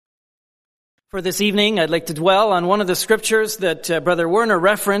For this evening, I'd like to dwell on one of the scriptures that Brother Werner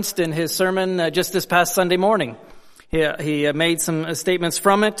referenced in his sermon just this past Sunday morning. He made some statements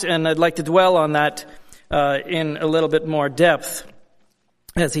from it, and I'd like to dwell on that in a little bit more depth,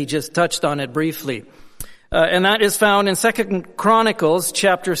 as he just touched on it briefly. And that is found in 2 Chronicles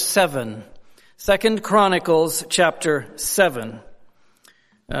chapter 7. 2 Chronicles chapter 7.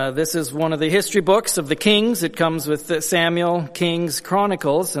 This is one of the history books of the Kings. It comes with Samuel, Kings,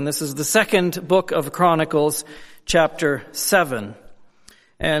 Chronicles, and this is the second book of Chronicles, chapter 7.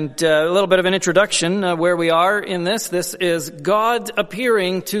 And a little bit of an introduction where we are in this. This is God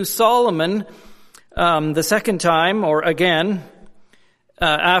appearing to Solomon the second time, or again,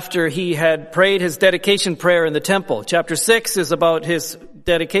 after he had prayed his dedication prayer in the temple. Chapter 6 is about his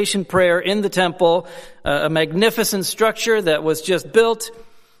dedication prayer in the temple, a magnificent structure that was just built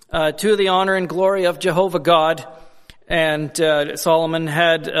to the honor and glory of Jehovah God. And Solomon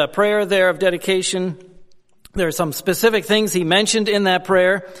had a prayer there of dedication. There are some specific things he mentioned in that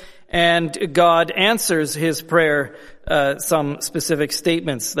prayer, and God answers his prayer, some specific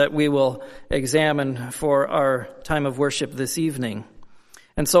statements that we will examine for our time of worship this evening.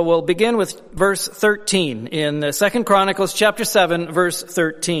 And so we'll begin with verse 13 in 2 Chronicles chapter 7, verse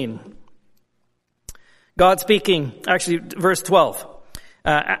 13. God speaking, actually verse 12.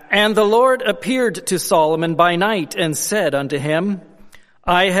 And the Lord appeared to Solomon by night and said unto him,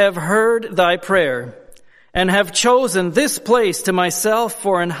 I have heard thy prayer, and have chosen this place to myself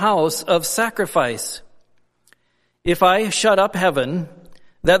for an house of sacrifice. If I shut up heaven,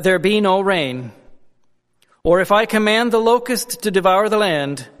 that there be no rain, or if I command the locust to devour the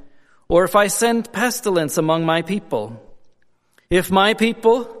land, or if I send pestilence among my people, if my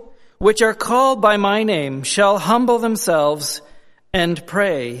people, which are called by my name, shall humble themselves and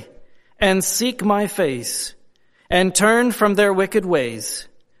pray, and seek my face, and turn from their wicked ways,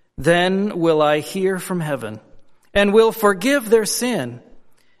 then will I hear from heaven, and will forgive their sin,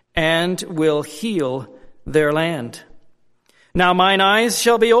 and will heal their land. Now mine eyes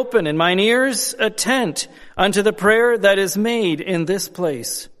shall be open, and mine ears attent unto the prayer that is made in this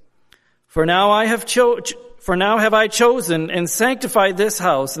place. For now have I chosen and sanctified this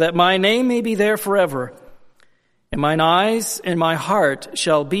house, that my name may be there forever. And mine eyes and my heart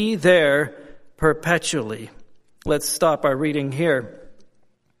shall be there perpetually. Let's stop our reading here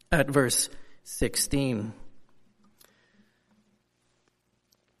at verse 16.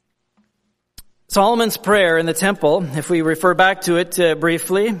 Solomon's prayer in the temple, if we refer back to it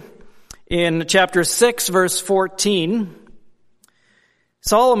briefly, in chapter 6, verse 14,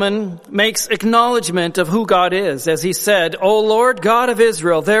 Solomon makes acknowledgement of who God is, as he said, O Lord God of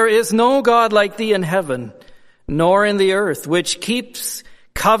Israel, there is no God like thee in heaven, nor in the earth, which keeps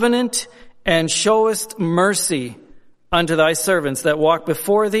covenant and showest mercy unto thy servants that walk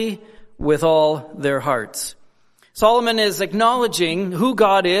before thee with all their hearts. Solomon is acknowledging who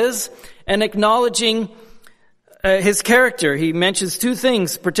God is and acknowledging his character. He mentions two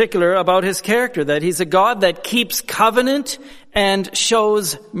things particular about his character, that he's a God that keeps covenant and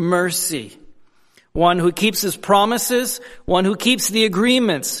shows mercy. One who keeps his promises, one who keeps the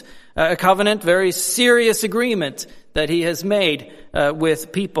agreements. A covenant, very serious agreement that he has made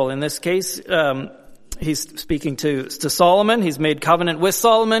with people. In this case, he's speaking to Solomon. He's made covenant with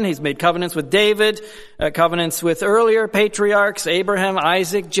Solomon. He's made covenants with David, covenants with earlier patriarchs, Abraham,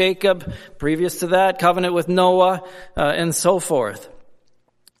 Isaac, Jacob. Previous to that, covenant with Noah, and so forth.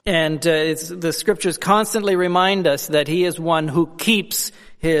 And the scriptures constantly remind us that he is one who keeps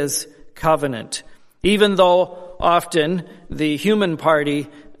his covenant, even though often the human party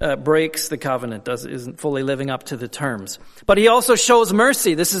breaks the covenant, isn't fully living up to the terms. But he also shows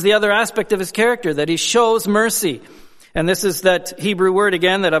mercy. This is the other aspect of his character, that he shows mercy. And this is that Hebrew word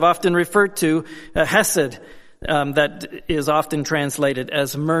again that I've often referred to, hesed, that is often translated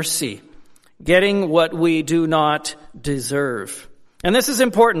as mercy. Getting what we do not deserve. And this is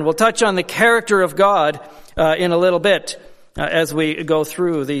important. We'll touch on the character of God in a little bit as we go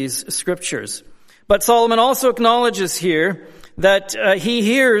through these scriptures. But Solomon also acknowledges here that he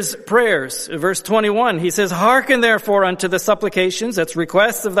hears prayers. Verse 21, he says, Hearken therefore unto the supplications, that's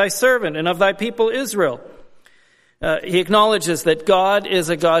requests of thy servant and of thy people Israel. He acknowledges that God is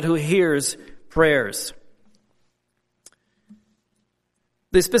a God who hears prayers.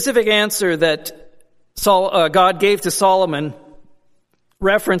 The specific answer that God gave to Solomon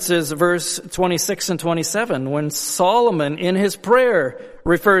references verse 26 and 27, when Solomon in his prayer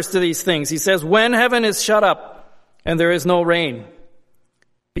refers to these things. He says, When heaven is shut up, and there is no rain,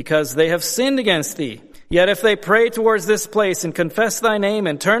 because they have sinned against thee. Yet if they pray towards this place and confess thy name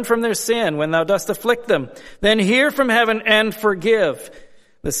and turn from their sin when thou dost afflict them, then hear from heaven and forgive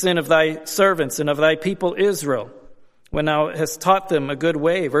the sin of thy servants and of thy people Israel, when thou hast taught them a good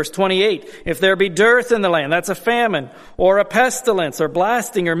way. Verse 28, if there be dearth in the land, that's a famine, or a pestilence, or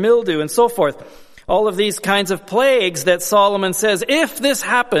blasting, or mildew, and so forth. All of these kinds of plagues that Solomon says, if this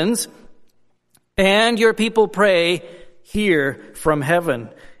happens, and your people pray, hear from heaven.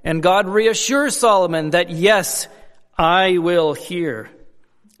 And God reassures Solomon that, yes, I will hear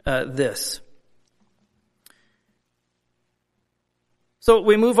this. So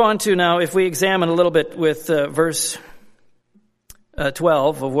we move on to now, if we examine a little bit with verse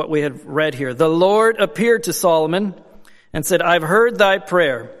 12 of what we had read here. The Lord appeared to Solomon and said, I've heard thy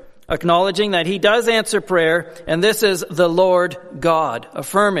prayer, acknowledging that he does answer prayer, and this is the Lord God,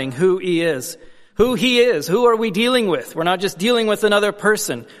 affirming who he is. Who he is. Who are we dealing with? We're not just dealing with another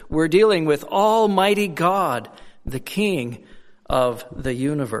person. We're dealing with Almighty God, the King of the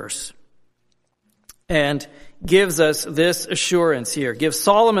universe. And gives us this assurance here. Gives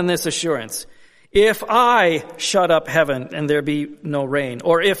Solomon this assurance. If I shut up heaven and there be no rain,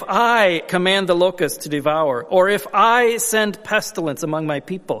 or if I command the locusts to devour, or if I send pestilence among my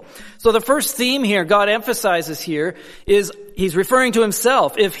people. So the first theme here God emphasizes here is he's referring to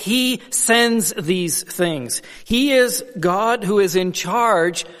himself. If he sends these things, he is God who is in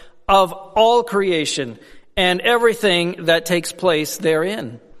charge of all creation and everything that takes place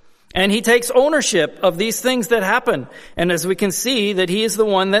therein. And he takes ownership of these things that happen. And as we can see, that he is the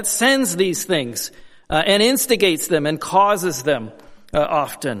one that sends these things and instigates them and causes them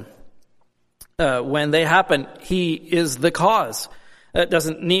often. When they happen, he is the cause. That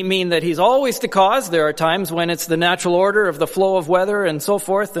doesn't mean that he's always the cause. There are times when it's the natural order of the flow of weather and so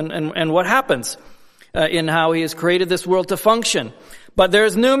forth and what happens in how he has created this world to function. But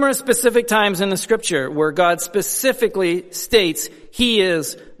there's numerous specific times in the scripture where God specifically states he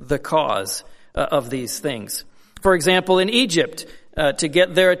is the cause of these things. For example, in Egypt, to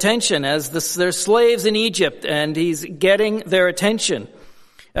get their attention as their slaves in Egypt, and he's getting their attention.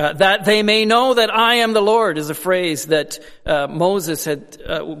 That they may know that I am the Lord is a phrase that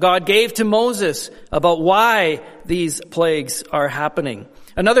God gave to Moses about why these plagues are happening.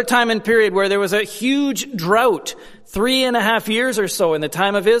 Another time and period where there was a huge drought, 3.5 years or so in the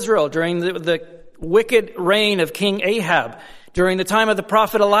time of Israel, during the wicked reign of King Ahab, during the time of the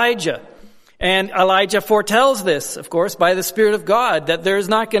prophet Elijah. And Elijah foretells this, of course, by the Spirit of God, that there is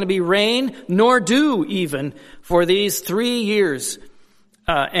not going to be rain nor dew even for these 3 years.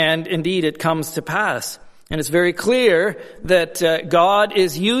 And indeed it comes to pass. And it's very clear that God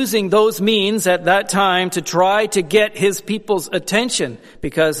is using those means at that time to try to get his people's attention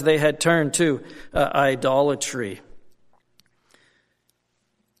because they had turned to idolatry.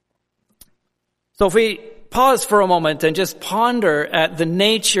 So if we pause for a moment and just ponder at the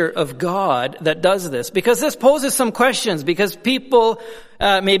nature of God that does this, because this poses some questions, because people,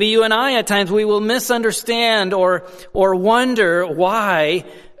 maybe you and I at times, we will misunderstand or wonder why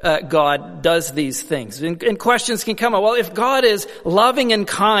God does these things. And questions can come up. Well, if God is loving and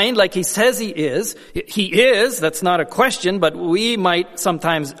kind like he says he is, that's not a question, but we might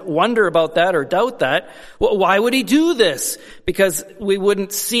sometimes wonder about that or doubt that. Well, why would he do this? Because we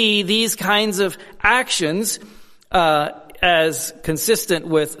wouldn't see these kinds of actions as consistent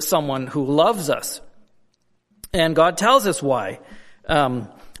with someone who loves us. And God tells us why.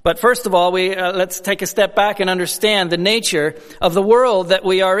 But first of all, let's take a step back and understand the nature of the world that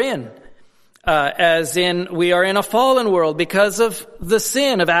we are in. As in, we are in a fallen world because of the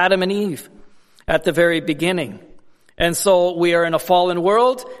sin of Adam and Eve at the very beginning. And so we are in a fallen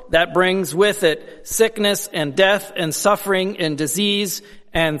world that brings with it sickness and death and suffering and disease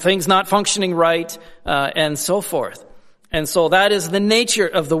and things not functioning right, and so forth. And so that is the nature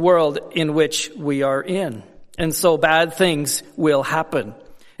of the world in which we are in. And so bad things will happen.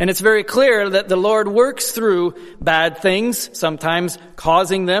 And it's very clear that the Lord works through bad things, sometimes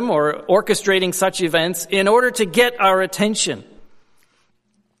causing them or orchestrating such events in order to get our attention.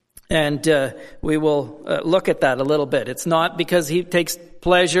 And we will look at that a little bit. It's not because he takes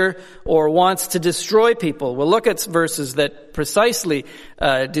pleasure or wants to destroy people. We'll look at verses that precisely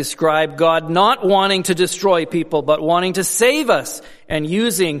describe God not wanting to destroy people, but wanting to save us and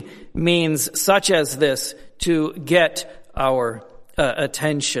using means such as this to get our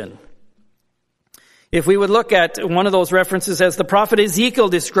attention. If we would look at one of those references as the prophet Ezekiel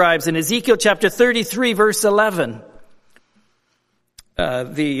describes in Ezekiel chapter 33 verse 11.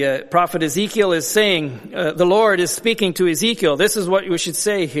 The prophet Ezekiel is saying, the Lord is speaking to Ezekiel. This is what we should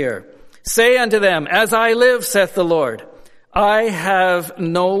say here. Say unto them, as I live, saith the Lord, I have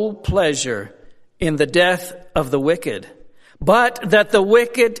no pleasure in the death of the wicked, but that the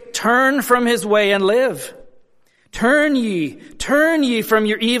wicked turn from his way and live. Turn ye from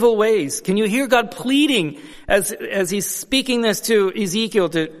your evil ways. Can you hear God pleading as he's speaking this to Ezekiel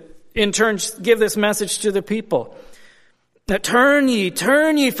to in turn give this message to the people? Turn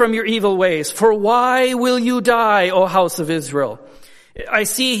ye from your evil ways. For why will you die, O house of Israel? I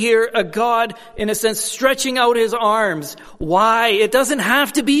see here a God, in a sense, stretching out his arms. Why? It doesn't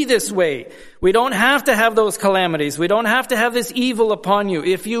have to be this way. We don't have to have those calamities. We don't have to have this evil upon you.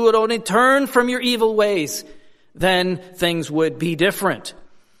 If you would only turn from your evil ways, then things would be different.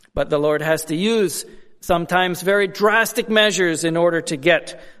 But the Lord has to use sometimes very drastic measures in order to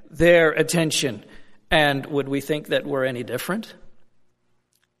get their attention. And would we think that we're any different?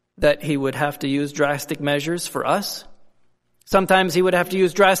 That he would have to use drastic measures for us? Sometimes he would have to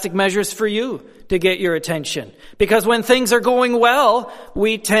use drastic measures for you to get your attention. Because when things are going well,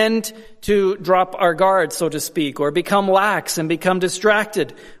 we tend to drop our guard, so to speak, or become lax and become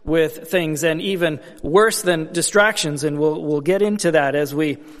distracted with things, and even worse than distractions. And we'll get into that as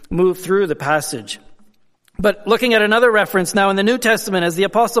we move through the passage. But looking at another reference now in the New Testament, as the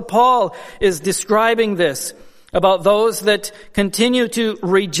Apostle Paul is describing this about those that continue to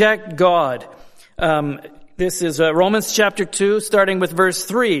reject God. This is Romans chapter 2, starting with verse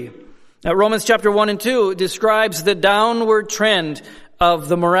 3. Romans chapter 1 and 2 describes the downward trend of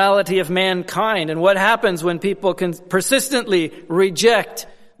the morality of mankind and what happens when people can persistently reject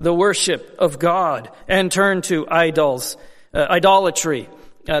the worship of God and turn to idolatry.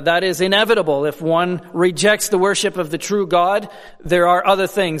 That is inevitable. If one rejects the worship of the true God, there are other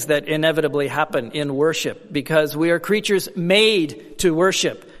things that inevitably happen in worship because we are creatures made to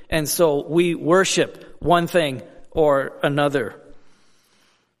worship. And so we worship one thing or another.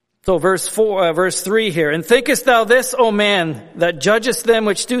 So verse 3 here. And thinkest thou this, O man, that judgest them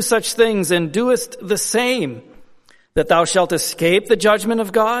which do such things, and doest the same, that thou shalt escape the judgment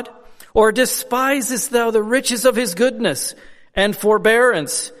of God? Or despisest thou the riches of his goodness, and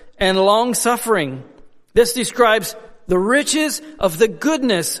forbearance, and long-suffering? This describes the riches of the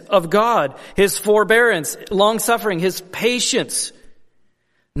goodness of God, his forbearance, long-suffering, his patience,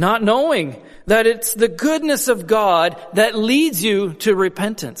 not knowing that it's the goodness of God that leads you to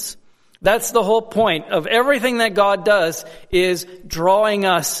repentance. That's the whole point of everything that God does, is drawing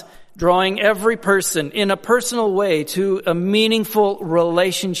every person in a personal way to a meaningful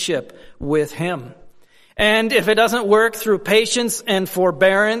relationship with him. And if it doesn't work through patience and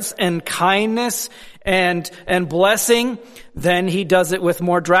forbearance and kindness and blessing, then he does it with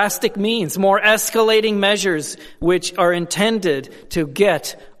more drastic means, more escalating measures, which are intended to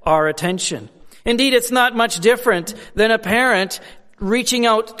get our attention. Indeed, it's not much different than a parent reaching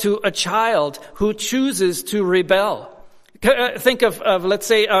out to a child who chooses to rebel. Think of let's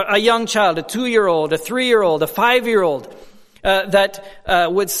say, a young child, a 2-year-old, a 3-year-old, a 5-year-old, that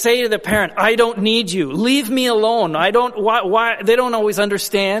would say to the parent, I don't need you. Leave me alone. Why? They don't always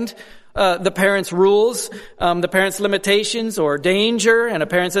understand the parent's rules, the parent's limitations or danger. And a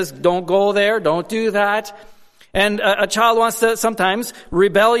parent says, don't go there. Don't do that. And a child wants to sometimes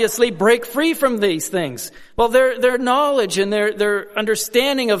rebelliously break free from these things. Well, their knowledge and their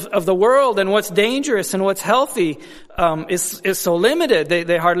understanding of the world and what's dangerous and what's healthy is so limited.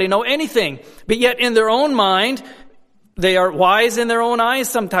 They hardly know anything. But yet in their own mind, they are wise in their own eyes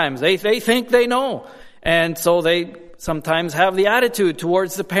sometimes. They think they know. And so they sometimes have the attitude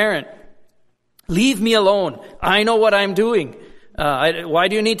towards the parent, leave me alone. I know what I'm doing. Why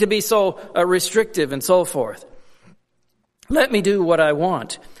do you need to be so restrictive and so forth? Let me do what I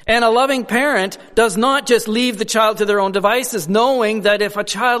want. And a loving parent does not just leave the child to their own devices, knowing that if a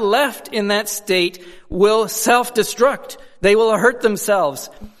child left in that state will self-destruct. They will hurt themselves.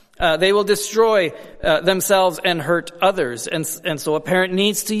 They will destroy themselves and hurt others. And so a parent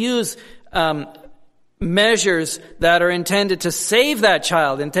needs to use measures that are intended to save that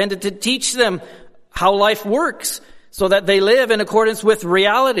child, intended to teach them how life works, so that they live in accordance with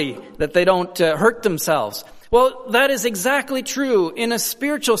reality, that they don't hurt themselves. Well, that is exactly true in a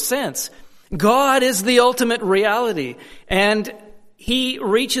spiritual sense. God is the ultimate reality, and he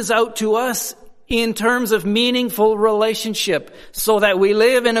reaches out to us in terms of meaningful relationship so that we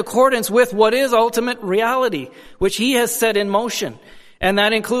live in accordance with what is ultimate reality, which he has set in motion. And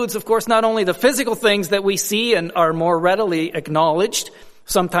that includes, of course, not only the physical things that we see and are more readily acknowledged.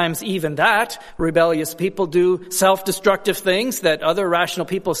 Sometimes even that, rebellious people do self-destructive things that other rational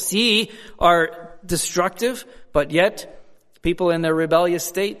people see are destructive, but yet people in their rebellious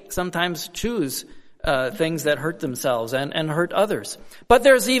state sometimes choose things that hurt themselves and hurt others. But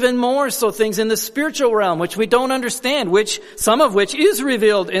there's even more so things in the spiritual realm which we don't understand, some of which is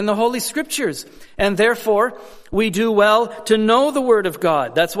revealed in the Holy Scriptures. And therefore, we do well to know the Word of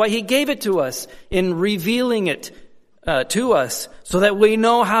God. That's why He gave it to us in revealing it to us, so that we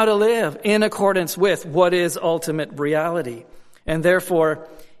know how to live in accordance with what is ultimate reality. And therefore,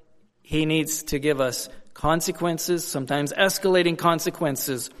 He needs to give us consequences, sometimes escalating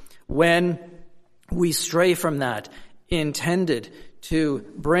consequences, when we stray from that, intended to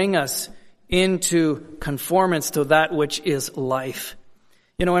bring us into conformance to that which is life.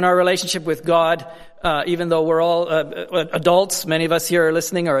 In our relationship with God, even though we're all adults, many of us here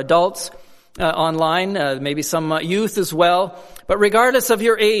listening are adults, online, maybe some youth as well. But regardless of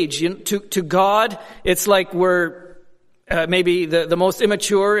your age, to God, it's like we're maybe the most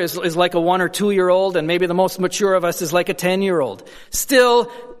immature is like a 1 or 2 year old, and maybe the most mature of us is like a 10-year-old. Still,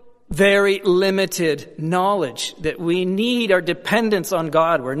 very limited knowledge that we need our dependence on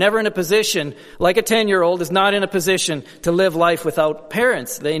God. We're never in a position, like a 10-year-old is not in a position to live life without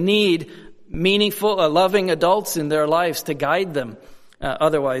parents. They need meaningful, loving adults in their lives to guide them.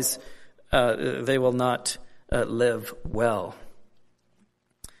 Otherwise, they will not live well.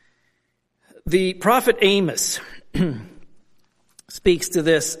 The prophet Amos speaks to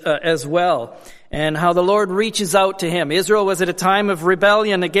this as well, and how the Lord reaches out to him. Israel was at a time of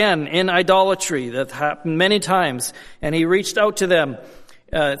rebellion again in idolatry that happened many times, and He reached out to them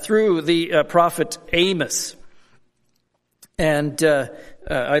through the prophet Amos. And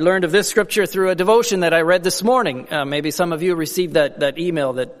I learned of this scripture through a devotion that I read this morning. Maybe some of you received that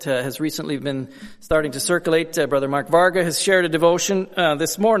email that has recently been starting to circulate. Brother Mark Varga has shared a devotion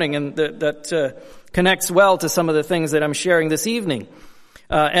this morning, and that connects well to some of the things that I'm sharing this evening.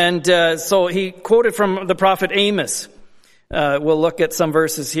 So he quoted from the prophet Amos. We'll look at some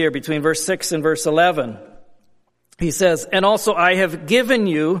verses here between verse 6 and verse 11. He says, "And also I have given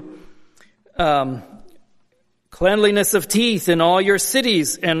you cleanliness of teeth in all your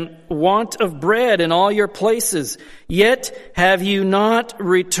cities, and want of bread in all your places. Yet have you not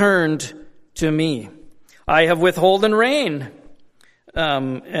returned to me. I have withholden rain."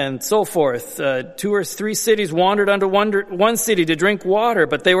 And so forth. 2 or 3 cities wandered unto one city to drink water,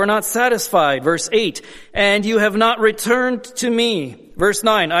 but they were not satisfied. Verse 8, "And you have not returned to me." Verse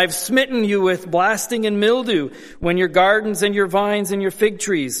 9, "I've smitten you with blasting and mildew when your gardens and your vines and your fig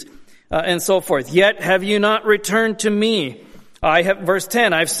trees," and so forth. "Yet have you not returned to me. Verse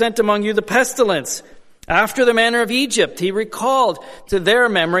 10, "I've sent among you the pestilence, after the manner of Egypt." He recalled to their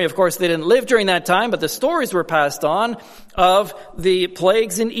memory, of course they didn't live during that time, but the stories were passed on of the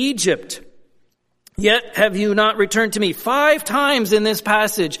plagues in Egypt. "Yet have you not returned to me." 5 times in this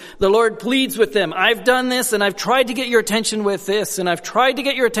passage, the Lord pleads with them. I've done this, and I've tried to get your attention with this, and I've tried to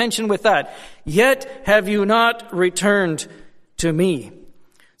get your attention with that. Yet have you not returned to me.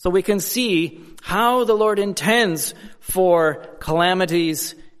 So we can see how the Lord intends for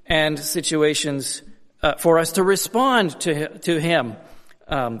calamities and situations for us to respond to Him,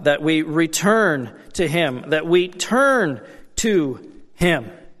 that we return to Him, that we turn to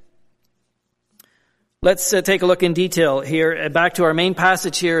Him. Let's take a look in detail here, back to our main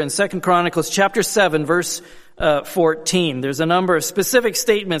passage here in 2 Chronicles chapter 7, verse 14. There's a number of specific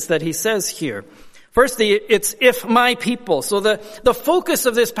statements that he says here. Firstly, it's "if my people." So the focus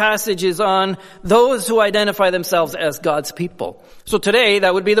of this passage is on those who identify themselves as God's people. So today,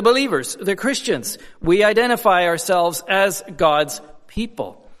 that would be the believers, the Christians. We identify ourselves as God's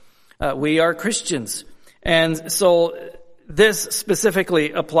people. We are Christians. And so this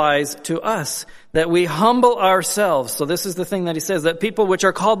specifically applies to us, that we humble ourselves. So this is the thing that he says, that people which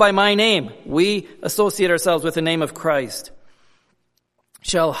are called by my name, we associate ourselves with the name of Christ,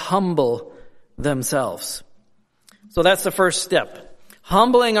 shall humble themselves. So that's the first step.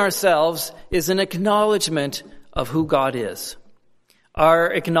 Humbling ourselves is an acknowledgement of who God is. Our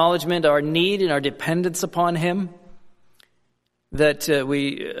acknowledgement, our need and our dependence upon Him, that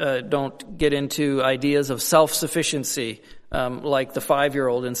we don't get into ideas of self-sufficiency like the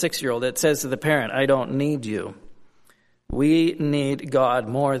 5-year-old and 6-year-old that says to the parent, "I don't need you." We need God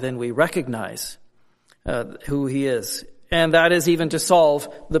more than we recognize who He is. And that is even to solve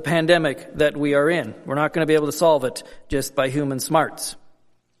the pandemic that we are in. We're not going to be able to solve it just by human smarts.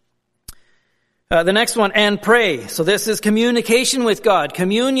 The next one, "and pray." So this is communication with God,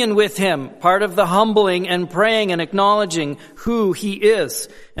 communion with Him, part of the humbling and praying and acknowledging who He is.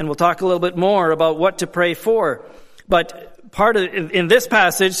 And we'll talk a little bit more about what to pray for. But part of, in this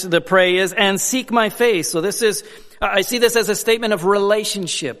passage, the pray is, "and seek my face." So this is, I see this as a statement of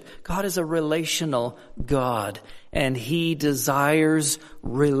relationship. God is a relational God, and He desires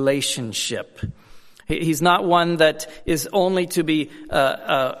relationship. He's not one that is only to be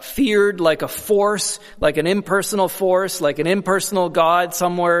feared like a force, like an impersonal force, like an impersonal God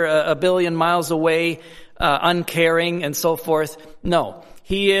somewhere a billion miles away, uncaring and so forth. No,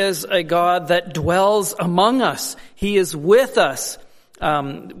 he is a God that dwells among us. He is with us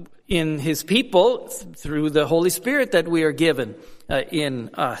in his people through the Holy Spirit that we are given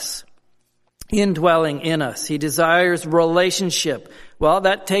in us, indwelling in us. He desires relationship. Well,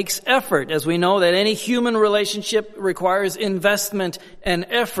 that takes effort, as we know that any human relationship requires investment and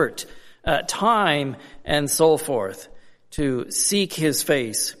effort, time and so forth, to seek his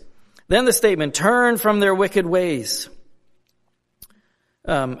face. Then the statement, turn from their wicked ways.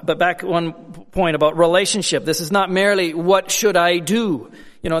 But back one point about relationship. This is not merely what should I do.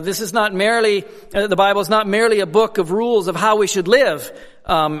 This is not merely, the Bible is not merely a book of rules of how we should live,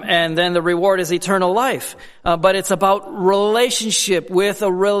 and then the reward is eternal life. But it's about relationship with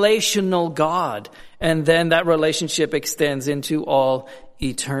a relational God. And then that relationship extends into all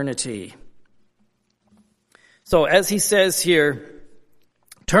eternity. So as he says here,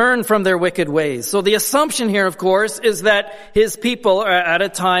 turn from their wicked ways. So the assumption here, of course, is that his people are at a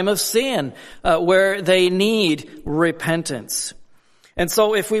time of sin, where they need repentance. And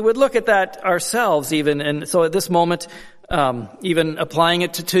so if we would look at that ourselves even, and so at this moment, even applying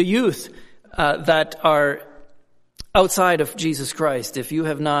it to youth that are outside of Jesus Christ, if you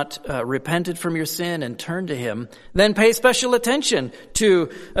have not repented from your sin and turned to him, then pay special attention to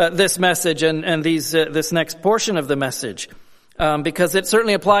this message and this next portion of the message. Because it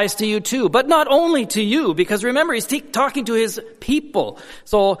certainly applies to you too, but not only to you, because remember, he's talking to his people.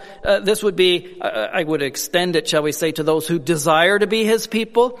 So this would be, I would extend it, shall we say, to those who desire to be his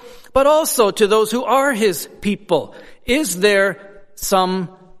people, but also to those who are his people. Is there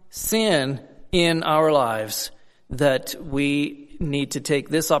some sin in our lives that we need to take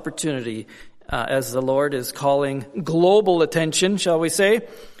this opportunity, as the Lord is calling global attention, shall we say,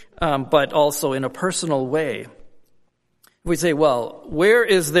 but also in a personal way? We say, well, where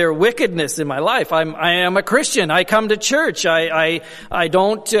is there wickedness in my life? I am a Christian. I come to church. I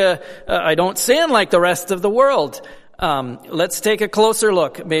don't sin like the rest of the world. Let's take a closer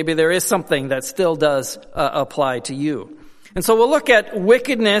look. Maybe there is something that still does apply to you. And so we'll look at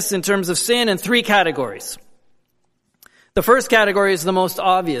wickedness in terms of sin in three categories. The first category is the most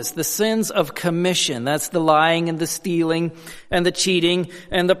obvious, the sins of commission. That's the lying and the stealing and the cheating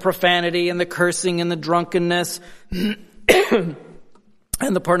and the profanity and the cursing and the drunkenness and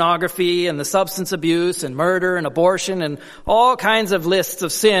the pornography and the substance abuse and murder and abortion and all kinds of lists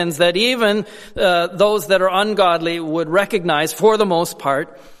of sins that even those that are ungodly would recognize for the most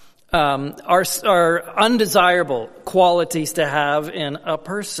part are undesirable qualities to have in a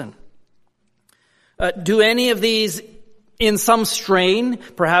person. Do any of these in some strain,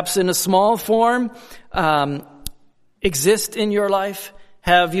 perhaps in a small form, exist in your life?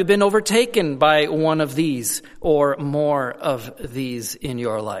 Have you been overtaken by one of these or more of these in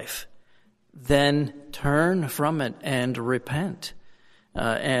your life? Then turn from it and repent.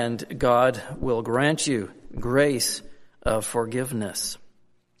 And God will grant you grace of forgiveness.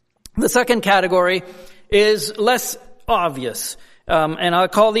 The second category is less obvious. And I'll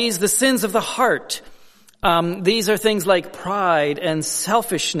call these the sins of the heart. These are things like pride and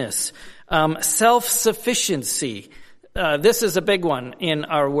selfishness, self-sufficiency. This is a big one in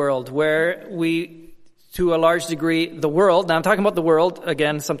our world where we, to a large degree, the world, now I'm talking about the world,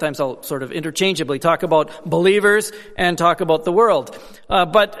 again, sometimes I'll sort of interchangeably talk about believers and talk about the world.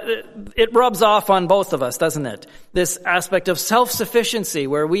 But it rubs off on both of us, doesn't it? This aspect of self-sufficiency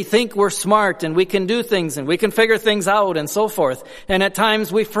where we think we're smart and we can do things and we can figure things out and so forth. And at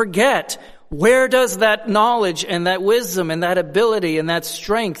times we forget, where does that knowledge and that wisdom and that ability and that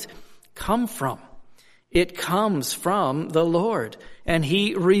strength come from? It comes from the Lord, and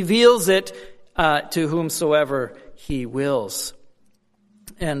he reveals it to whomsoever he wills,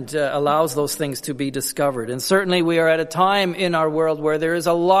 and allows those things to be discovered. And certainly we are at a time in our world where there is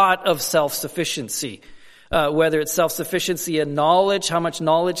a lot of self-sufficiency, whether it's self-sufficiency in knowledge, how much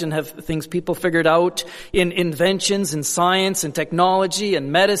knowledge and have things people figured out, in inventions, in science and technology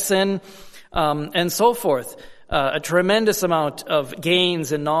and medicine, and so forth. A tremendous amount of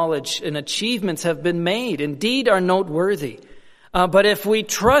gains and knowledge and achievements have been made, indeed are noteworthy. But if we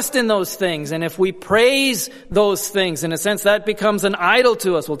trust in those things and if we praise those things, in a sense that becomes an idol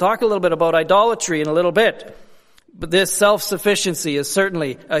to us. We'll talk a little bit about idolatry in a little bit. But this self-sufficiency is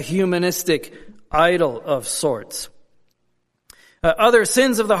certainly a humanistic idol of sorts. Other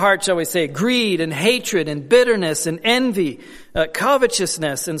sins of the heart, shall we say, greed and hatred and bitterness and envy,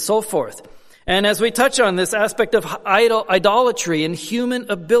 covetousness and so forth. And as we touch on this aspect of idolatry and human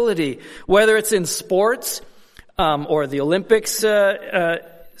ability, whether it's in sports or the Olympics,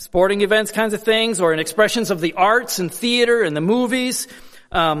 sporting events kinds of things, or in expressions of the arts and theater and the movies,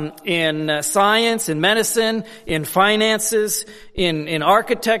 in science, in medicine, in finances, in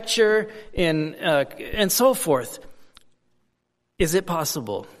architecture, and so forth. Is it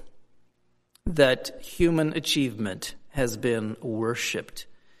possible that human achievement has been worshipped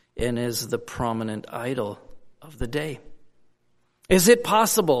and is the prominent idol of the day? Is it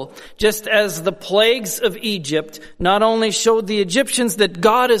possible, just as the plagues of Egypt not only showed the Egyptians that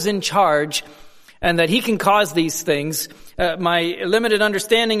God is in charge and that he can cause these things, my limited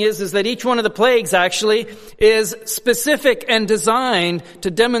understanding is that each one of the plagues actually is specific and designed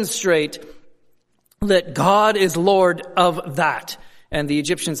to demonstrate that God is Lord of that. And the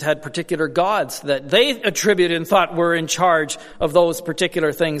Egyptians had particular gods that they attributed and thought were in charge of those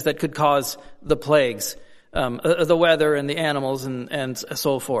particular things that could cause the plagues, the weather and the animals and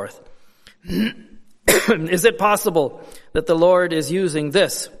so forth. Is it possible that the Lord is using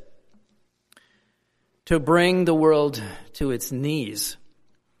this to bring the world to its knees?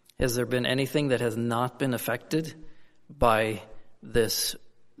 Has there been anything that has not been affected by the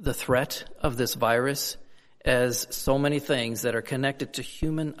threat of this virus, as so many things that are connected to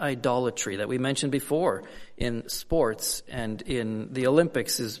human idolatry that we mentioned before in sports and in the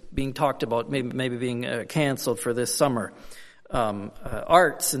Olympics is being talked about, maybe being canceled for this summer.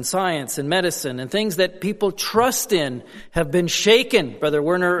 Arts and science and medicine and things that people trust in have been shaken. Brother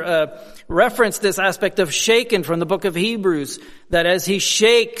Werner referenced this aspect of shaken from the book of Hebrews, that as he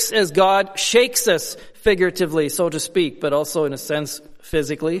shakes, as God shakes us figuratively, so to speak, but also in a sense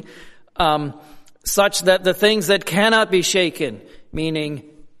physically, such that the things that cannot be shaken, meaning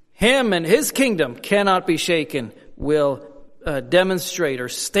him and his kingdom cannot be shaken, will demonstrate or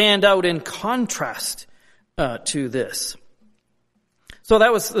stand out in contrast to this. So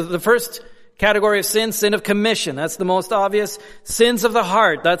that was the first category of sin of commission. That's the most obvious. Sins of the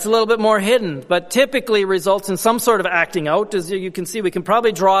heart, that's a little bit more hidden, but typically results in some sort of acting out. As you can see, we can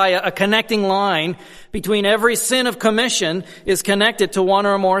probably draw a connecting line between every sin of commission is connected to one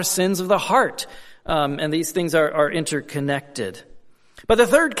or more sins of the heart. And these things are interconnected. But the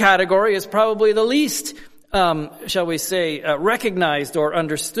third category is probably the least, shall we say, recognized or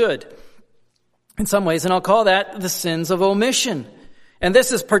understood in some ways, and I'll call that the sins of omission. And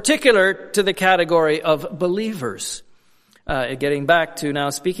this is particular to the category of believers. Getting back to now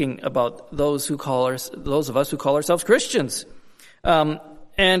speaking about those of us who call ourselves Christians. And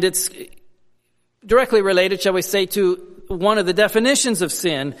it's directly related, shall we say, to one of the definitions of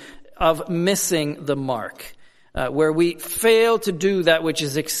sin, of missing the mark, where we fail to do that which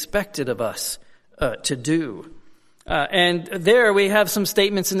is expected of us to do. And there we have some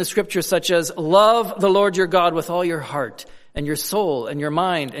statements in the scripture such as, love the Lord your God with all your heart and your soul and your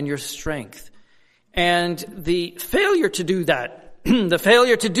mind and your strength. And the failure to do that,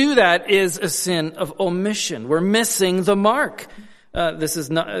 is a sin of omission. We're missing the mark. This is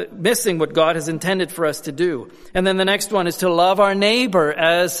not missing what God has intended for us to do. And then the next one is to love our neighbor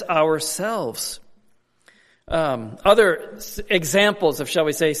as ourselves. Other examples of, shall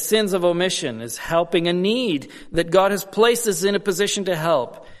we say, sins of omission is helping a need that God has placed us in a position to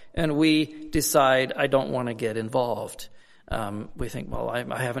help, and we decide, I don't want to get involved. We think, well,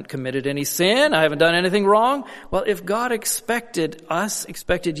 I haven't committed any sin, I haven't done anything wrong. Well, if God expected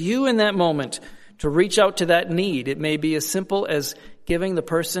you in that moment to reach out to that need, it may be as simple as giving the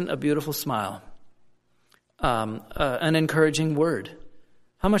person a beautiful smile, an encouraging word.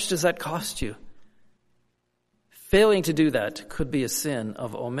 How much does that cost you? Failing to do that could be a sin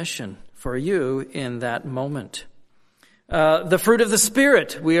of omission for you in that moment. The fruit of the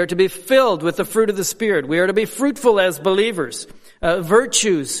Spirit. We are to be filled with the fruit of the Spirit. We are to be fruitful as believers.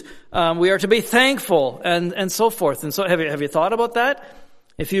 Virtues. We are to be thankful and so forth. And so have you thought about that?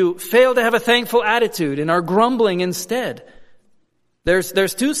 If you fail to have a thankful attitude and are grumbling instead,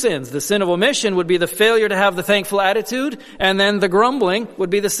 there's two sins. The sin of omission would be the failure to have the thankful attitude, and then the grumbling would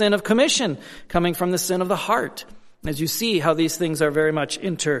be the sin of commission, coming from the sin of the heart. As you see how these things are very much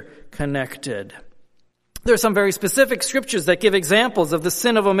interconnected. There are some very specific scriptures that give examples of the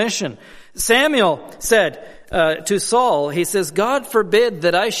sin of omission. Samuel said to Saul, he says, God forbid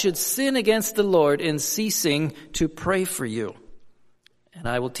that I should sin against the Lord in ceasing to pray for you. And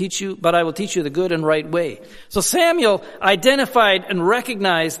I will teach you the good and right way. So Samuel identified and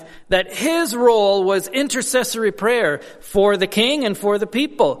recognized that his role was intercessory prayer for the king and for the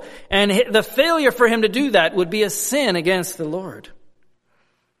people. And the failure for him to do that would be a sin against the Lord.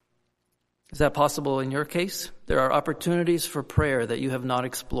 Is that possible in your case? There are opportunities for prayer that you have not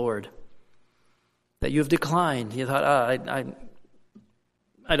explored. that you've declined. You thought, I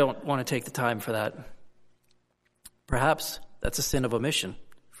don't want to take the time for that. Perhaps that's a sin of omission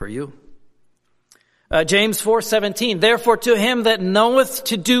for you. James 4:17, therefore to him that knoweth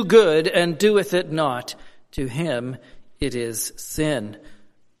to do good and doeth it not, to him it is sin.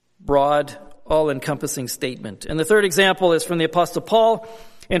 Broad, all-encompassing statement. And the third example is from the Apostle Paul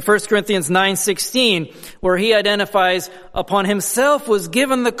in 1 Corinthians 9:16, where he identifies upon himself was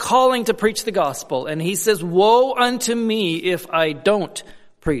given the calling to preach the gospel. And he says, woe unto me if I don't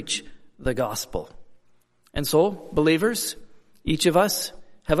preach the gospel. And so, believers, each of us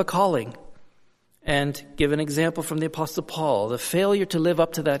have a calling. And give an example from the Apostle Paul, the failure to live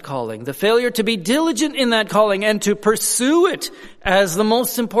up to that calling, the failure to be diligent in that calling and to pursue it as the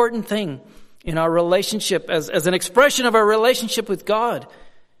most important thing in our relationship, as an expression of our relationship with God,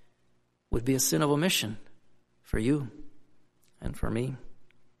 would be a sin of omission for you and for me.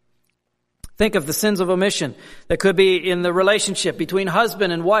 Think of the sins of omission that could be in the relationship between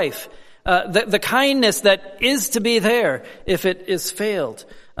husband and wife, the kindness that is to be there if it is failed.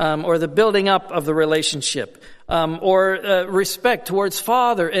 Or the building up of the relationship, or respect towards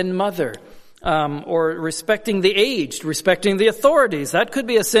father and mother, or respecting the aged, respecting the authorities. That could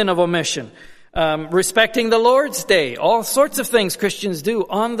be a sin of omission. Respecting the Lord's Day. All sorts of things Christians do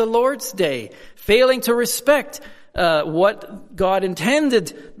on the Lord's Day. Failing to respect what God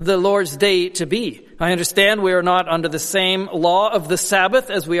intended the Lord's Day to be. I understand we are not under the same law of the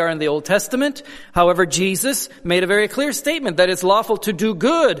Sabbath as we are in the Old Testament. However, Jesus made a very clear statement that it's lawful to do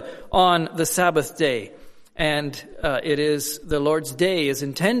good on the Sabbath day. And the Lord's Day is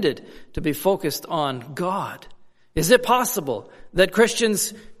intended to be focused on God. Is it possible that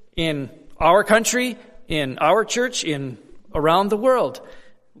Christians in our country, in our church, around the world,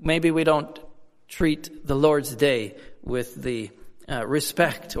 maybe we don't treat the Lord's Day with the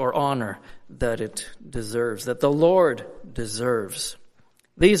respect or honor that it deserves, that the Lord deserves?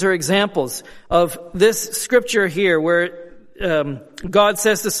 These are examples of this scripture here where God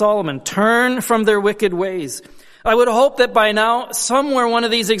says to Solomon, turn from their wicked ways. I would hope that by now, somewhere one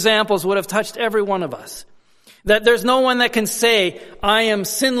of these examples would have touched every one of us. That there's no one that can say, I am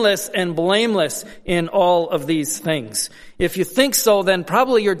sinless and blameless in all of these things. If you think so, then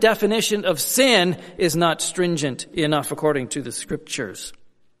probably your definition of sin is not stringent enough according to the scriptures.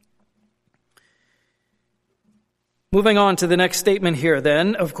 Moving on to the next statement here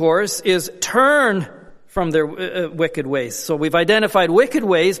then, of course, is turn from their wicked ways. So we've identified wicked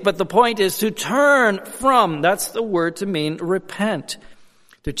ways, but the point is to turn from. That's the word to mean repent.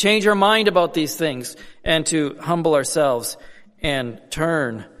 To change our mind about these things and to humble ourselves and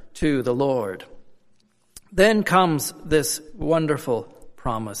turn to the Lord. Then comes this wonderful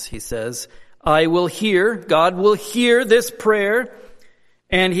promise. He says, God will hear this prayer,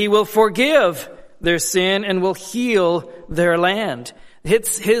 and he will forgive their sin and will heal their land.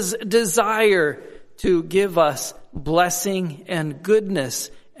 It's his desire to give us blessing and goodness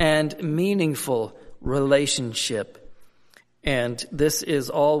and meaningful relationship. And this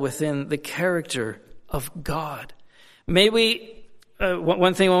is all within the character of God. May we,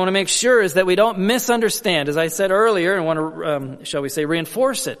 one thing I want to make sure is that we don't misunderstand, as I said earlier, and want to, shall we say,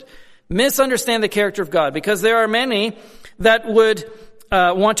 reinforce it. Misunderstand the character of God, because there are many that would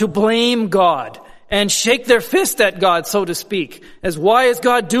want to blame God and shake their fist at God, so to speak, as why is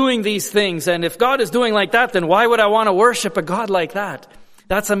God doing these things? And if God is doing like that, then why would I want to worship a God like that?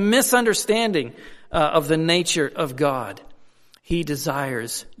 That's a misunderstanding of the nature of God. He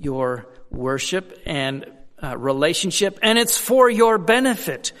desires your worship and relationship, and it's for your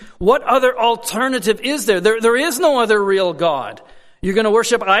benefit. What other alternative is there? There is no other real God. You're going to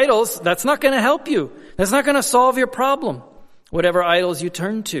worship idols. That's not going to help you. That's not going to solve your problem, whatever idols you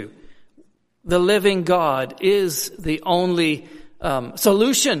turn to. The living God is the only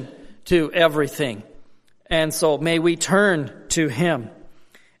solution to everything. And so may we turn to him.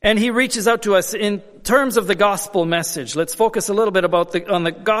 And he reaches out to us in terms of the gospel message. Let's focus a little bit on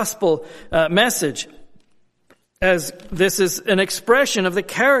the gospel message, as this is an expression of the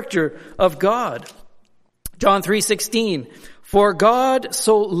character of God. John 3:16, for God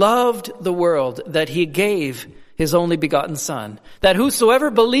so loved the world that he gave his only begotten Son, that whosoever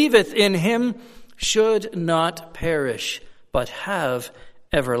believeth in him should not perish, but have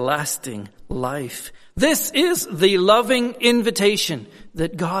everlasting life. This is the loving invitation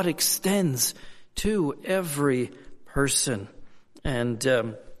that God extends to every person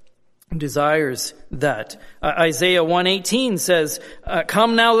and desires that. Isaiah 1:18 says,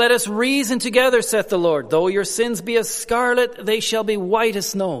 come now, let us reason together, saith the Lord. Though your sins be as scarlet, they shall be white as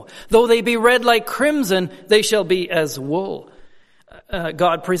snow. Though they be red like crimson, they shall be as wool.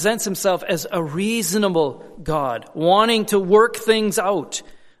 God presents himself as a reasonable God, wanting to work things out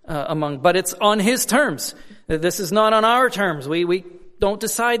but it's on his terms. This is not on our terms. We don't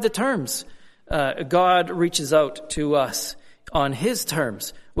decide the terms. God reaches out to us on his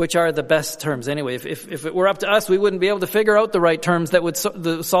terms, which are the best terms anyway. If it were up to us, we wouldn't be able to figure out the right terms that would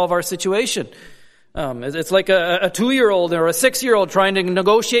solve our situation. It's like a 2-year-old or a 6-year-old trying to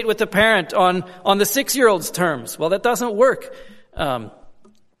negotiate with the parent on the 6-year-old's terms. Well, that doesn't work. And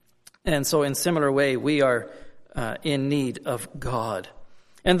so in similar way, we are in need of God.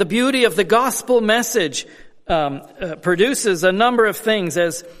 And the beauty of the gospel message produces a number of things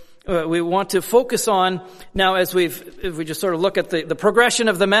as we want to focus on now if we just sort of look at the progression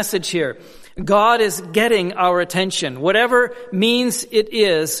of the message here. God is getting our attention. Whatever means it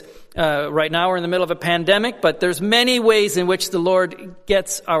is, right now we're in the middle of a pandemic, but there's many ways in which the Lord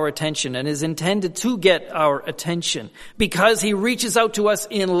gets our attention and is intended to get our attention because he reaches out to us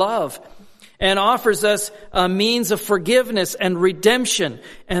in love and offers us a means of forgiveness and redemption.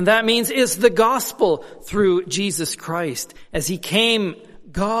 And that means is the gospel through Jesus Christ as he came,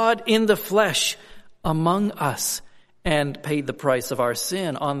 God in the flesh, among us and paid the price of our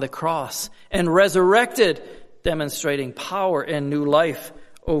sin on the cross and resurrected, demonstrating power and new life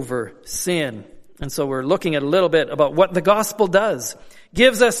over sin. And so we're looking at a little bit about what the gospel does.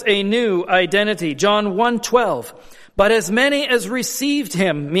 Gives us a new identity. John 1:12. But as many as received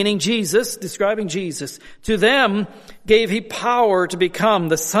him, meaning Jesus, describing Jesus, to them gave he power to become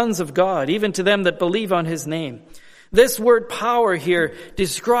the sons of God, even to them that believe on his name. This word power here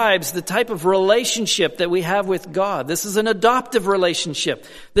describes the type of relationship that we have with God. This is an adoptive relationship.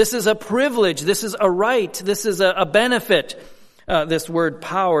 This is a privilege. This is a right. This is a benefit. This word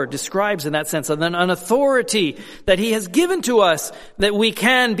power describes in that sense and then an authority that he has given to us that we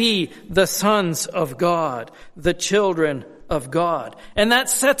can be the sons of God, the children of God. And that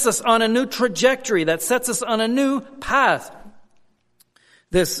sets us on a new trajectory. That sets us on a new path.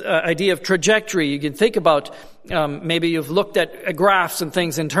 This idea of trajectory, you can think about, maybe you've looked at graphs and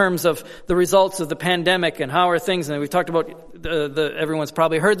things in terms of the results of the pandemic and how are things, and we've talked about everyone's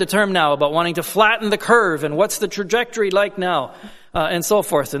probably heard the term now about wanting to flatten the curve and what's the trajectory like now, and so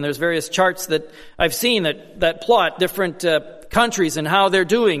forth. And there's various charts that I've seen that plot different countries and how they're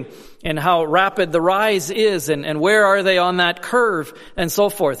doing and how rapid the rise is and where are they on that curve and so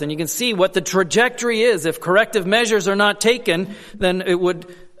forth. And you can see what the trajectory is. If corrective measures are not taken, then it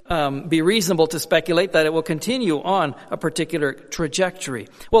would be reasonable to speculate that it will continue on a particular trajectory.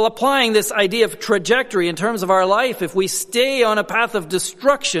 Well, applying this idea of trajectory in terms of our life, if we stay on a path of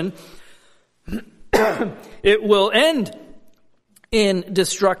destruction, it will end in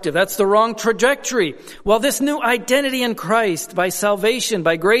destructive. That's the wrong trajectory. Well, this new identity in Christ by salvation,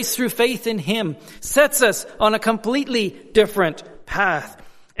 by grace through faith in him, sets us on a completely different path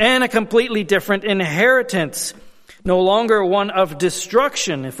and a completely different inheritance. No longer one of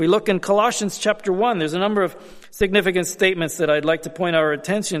destruction. If we look in Colossians chapter 1, there's a number of significant statements that I'd like to point our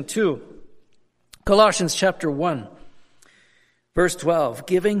attention to. Colossians chapter 1, verse 12,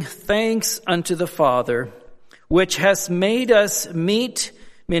 giving thanks unto the Father, which has made us meet,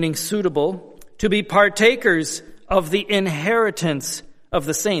 meaning suitable, to be partakers of the inheritance of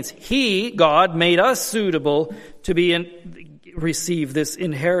the saints. He, God, made us suitable to receive this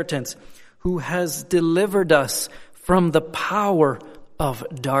inheritance, who has delivered us from the power of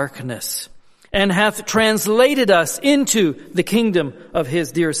darkness, and hath translated us into the kingdom of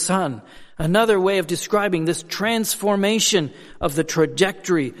his dear Son. Another way of describing this transformation of the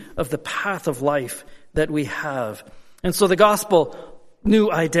trajectory of the path of life that we have. And so the gospel, new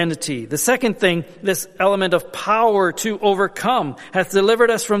identity. The second thing, this element of power to overcome, hath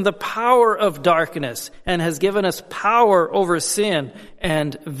delivered us from the power of darkness and has given us power over sin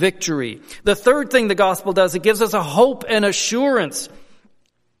and victory. The third thing the gospel does, it gives us a hope and assurance.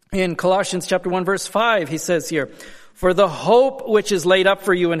 In Colossians chapter 1 verse 5, he says here, for the hope which is laid up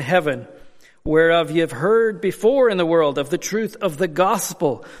for you in heaven, whereof ye have heard before in the world of the truth of the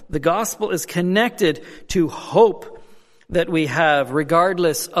gospel. The gospel is connected to hope that we have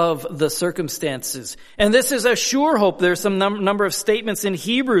regardless of the circumstances. And this is a sure hope. There's some number of statements in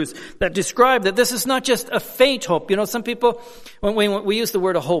Hebrews that describe that this is not just a faint hope. You know, some people, when we use the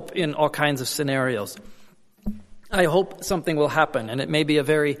word hope in all kinds of scenarios, I hope something will happen, and it may be a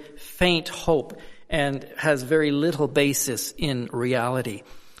very faint hope and has very little basis in reality.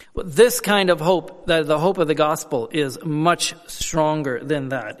 This kind of hope, the hope of the gospel, is much stronger than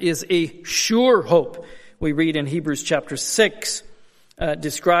that, is a sure hope. We read in Hebrews chapter 6,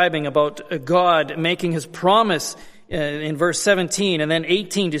 describing about God making his promise in verse 17, and then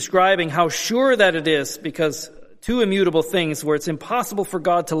 18 describing how sure that it is, because two immutable things where it's impossible for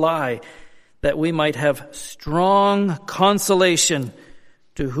God to lie, that we might have strong consolation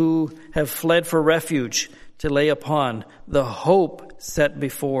to who have fled for refuge, to lay upon the hope set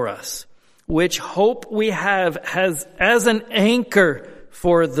before us, which hope we have has as an anchor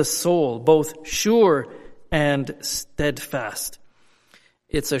for the soul, both sure and steadfast.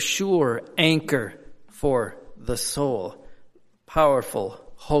 It's a sure anchor for the soul. Powerful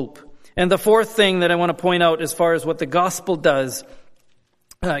hope. And the fourth thing that I want to point out as far as what the gospel does,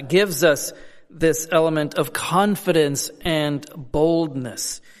 gives us this element of confidence and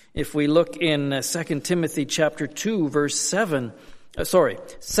boldness. If we look in 2 Timothy chapter 2, verse 7, 2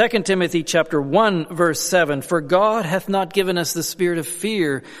 Timothy chapter 1, verse 7, for God hath not given us the spirit of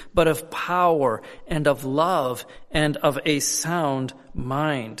fear, but of power and of love and of a sound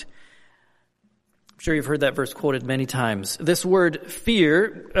mind. I'm sure you've heard that verse quoted many times. This word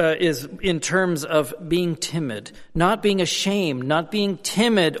fear is in terms of being timid, not being ashamed, not being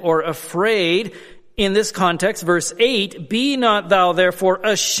timid or afraid. In this context, verse 8, be not thou therefore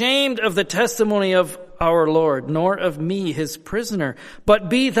ashamed of the testimony of our Lord, nor of me, his prisoner, but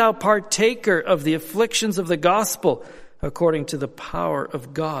be thou partaker of the afflictions of the gospel, according to the power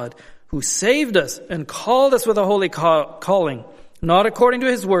of God, who saved us and called us with a holy calling, not according to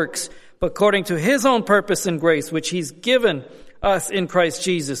his works, but according to his own purpose and grace, which he's given us in Christ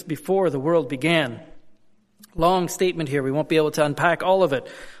Jesus before the world began. Long statement here. We won't be able to unpack all of it.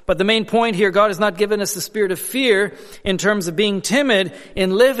 But the main point here, God has not given us the spirit of fear in terms of being timid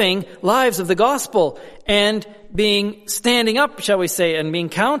in living lives of the gospel and standing up, shall we say, and being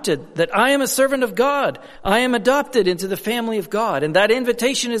counted that I am a servant of God. I am adopted into the family of God. And that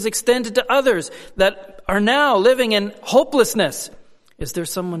invitation is extended to others that are now living in hopelessness. Is there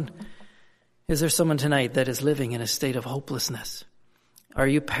someone tonight that is living in a state of hopelessness? Are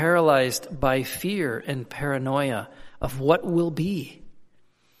you paralyzed by fear and paranoia of what will be?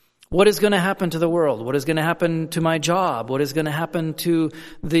 What is going to happen to the world? What is going to happen to my job? What is going to happen to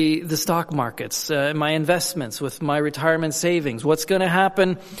the stock markets, my investments, with my retirement savings? What's going to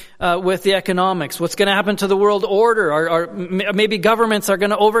happen with the economics? What's going to happen to the world order? Maybe governments are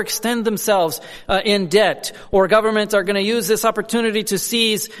going to overextend themselves in debt, or governments are going to use this opportunity to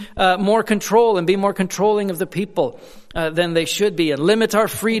seize more control and be more controlling of the people than they should be, and limit our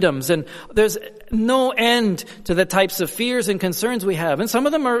freedoms. And there's no end to the types of fears and concerns we have. And some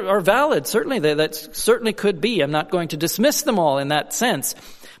of them are valid. Certainly, that certainly could be. I'm not going to dismiss them all in that sense.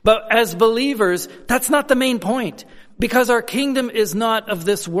 But as believers, that's not the main point, because our kingdom is not of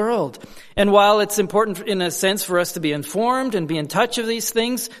this world. And while it's important in a sense for us to be informed and be in touch of these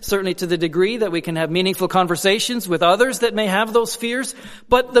things, certainly to the degree that we can have meaningful conversations with others that may have those fears,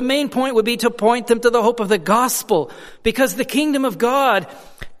 but the main point would be to point them to the hope of the gospel, because the kingdom of God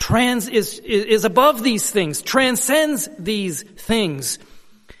is above these things, transcends these things.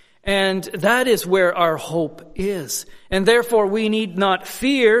 And that is where our hope is. And therefore we need not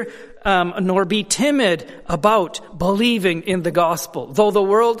fear nor be timid about believing in the gospel. Though the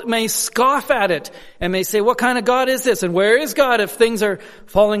world may scoff at it and may say, what kind of God is this? And where is God if things are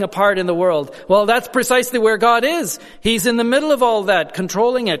falling apart in the world? Well, that's precisely where God is. He's in the middle of all that,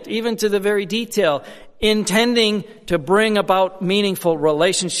 controlling it, even to the very detail, intending to bring about meaningful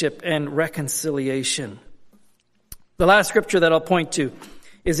relationship and reconciliation. The last scripture that I'll point to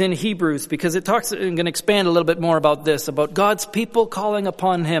is in Hebrews, because it talks, I'm going to expand a little bit more about this, about God's people calling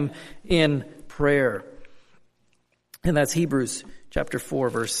upon him in prayer. And that's Hebrews chapter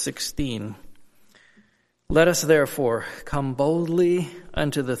 4, verse 16. Let us therefore come boldly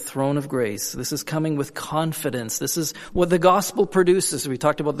unto the throne of grace. This is coming with confidence. This is what the gospel produces. We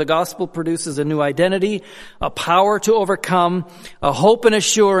talked about the gospel produces a new identity, a power to overcome, a hope and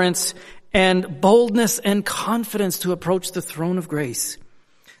assurance, and boldness and confidence to approach the throne of grace,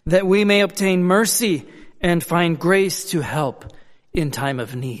 that we may obtain mercy and find grace to help in time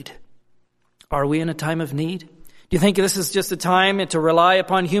of need. Are we in a time of need? Do you think this is just a time to rely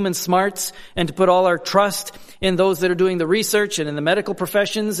upon human smarts and to put all our trust in those that are doing the research and in the medical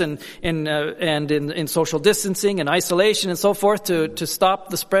professions and in social distancing and isolation and so forth to stop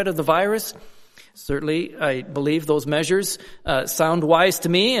the spread of the virus? Certainly, I believe those measures sound wise to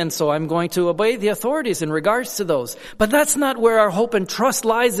me, and so I'm going to obey the authorities in regards to those. But that's not where our hope and trust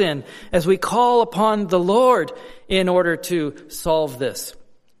lies in, as we call upon the Lord in order to solve this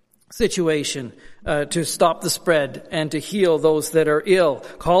situation, to stop the spread and to heal those that are ill.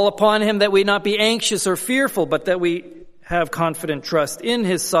 Call upon him that we not be anxious or fearful, but that we have confident trust in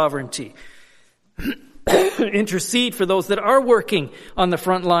his sovereignty. intercede for those that are working on the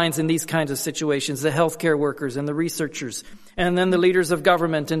front lines in these kinds of situations, the healthcare workers and the researchers, and then the leaders of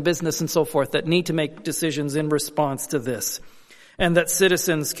government and business and so forth that need to make decisions in response to this, and that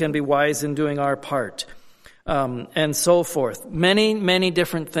citizens can be wise in doing our part. And so forth. Many, many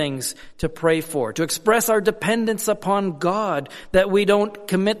different things to pray for, to express our dependence upon God, that we don't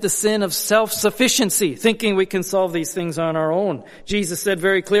commit the sin of self-sufficiency, thinking we can solve these things on our own. Jesus said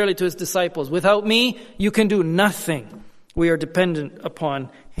very clearly to his disciples, without me, you can do nothing. We are dependent upon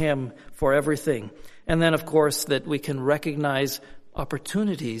him for everything. And then, of course, that we can recognize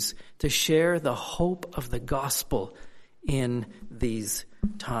opportunities to share the hope of the gospel in these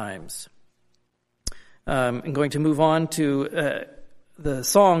times. I'm going to move on to the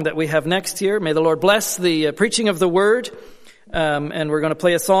song that we have next here. May the Lord bless the preaching of the word. And we're going to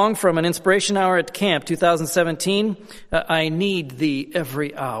play a song from an Inspiration Hour at Camp 2017. I Need Thee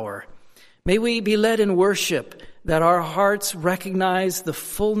Every Hour. May we be led in worship that our hearts recognize the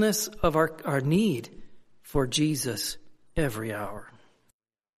fullness of our need for Jesus every hour.